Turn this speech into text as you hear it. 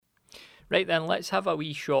Right then, let's have a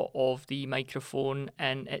wee shot of the microphone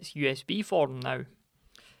in its USB form now.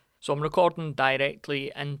 So I'm recording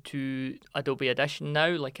directly into Adobe Audition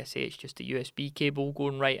now. Like I say, it's just a USB cable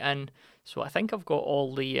going right in. So I think I've got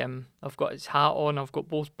all the, I've got its hat on, I've got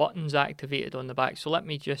both buttons activated on the back. So let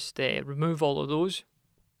me just remove all of those.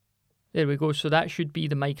 There we go, so that should be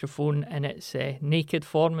the microphone in its naked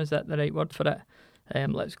form, is that the right word for it?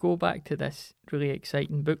 Let's go back to this really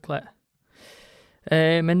exciting booklet.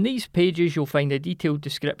 In these pages you'll find a detailed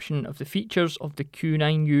description of the features of the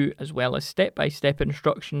Q9U as well as step-by-step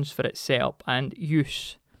instructions for its setup and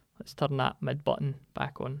use. Let's turn that mid button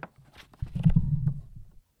back on.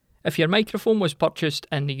 If your microphone was purchased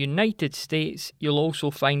in the United States, you'll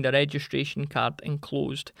also find a registration card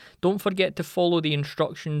enclosed. Don't forget to follow the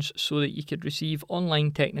instructions so that you could receive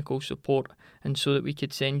online technical support and so that we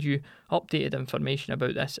could send you updated information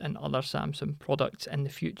about this and other Samsung products in the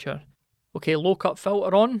future. Okay, low cut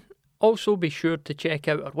filter on. Also be sure to check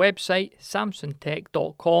out our website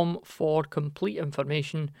samsungtech.com for complete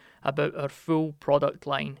information about our full product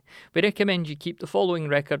line. We recommend you keep the following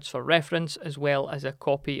records for reference as well as a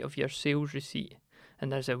copy of your sales receipt.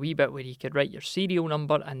 And there's a wee bit where you could write your serial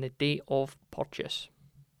number and the date of purchase.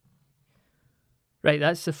 Right,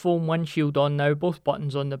 that's the foam windshield on now. Both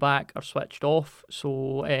buttons on the back are switched off,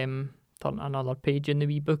 so turn to another page in the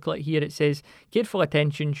wee booklet here. It says, careful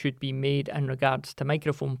attention should be made in regards to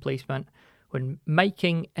microphone placement when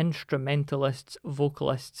miking instrumentalists,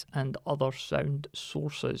 vocalists and other sound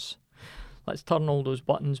sources. Let's turn all those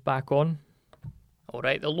buttons back on.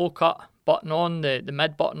 Alright, the low cut button on, the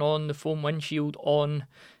mid button on, the foam windshield on.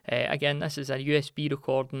 Again, this is a USB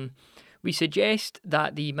recording. We suggest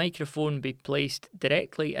that the microphone be placed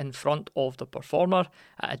directly in front of the performer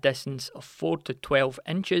at a distance of 4 to 12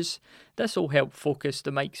 inches. This will help focus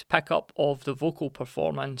the mic's pickup of the vocal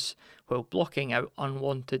performance while blocking out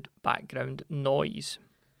unwanted background noise.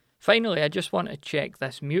 Finally, I just want to check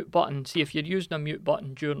this mute button. See, if you're using a mute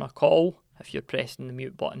button during a call, if you're pressing the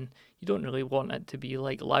mute button, you don't really want it to be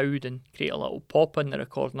like loud and create a little pop in the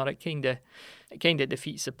recording, or it kind of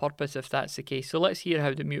defeats the purpose if that's the case. So let's hear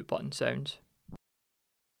how the mute button sounds.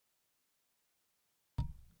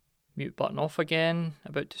 Mute button off again,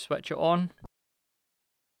 about to switch it on.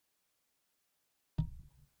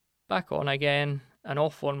 Back on again, and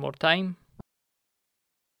off one more time.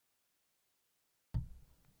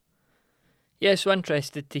 Yeah, so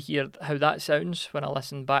interested to hear how that sounds when I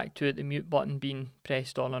listen back to it, the mute button being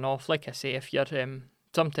pressed on and off. Like I say, if you're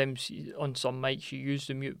sometimes on some mics you use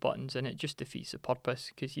the mute buttons and it just defeats the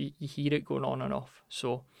purpose because you hear it going on and off.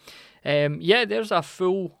 So yeah, there's a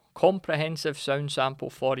full comprehensive sound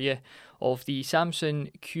sample for you of the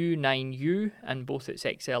Samson Q9U in both its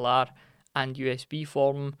XLR and USB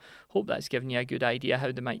form. Hope that's given you a good idea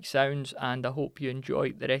how the mic sounds, and I hope you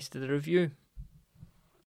enjoy the rest of the review.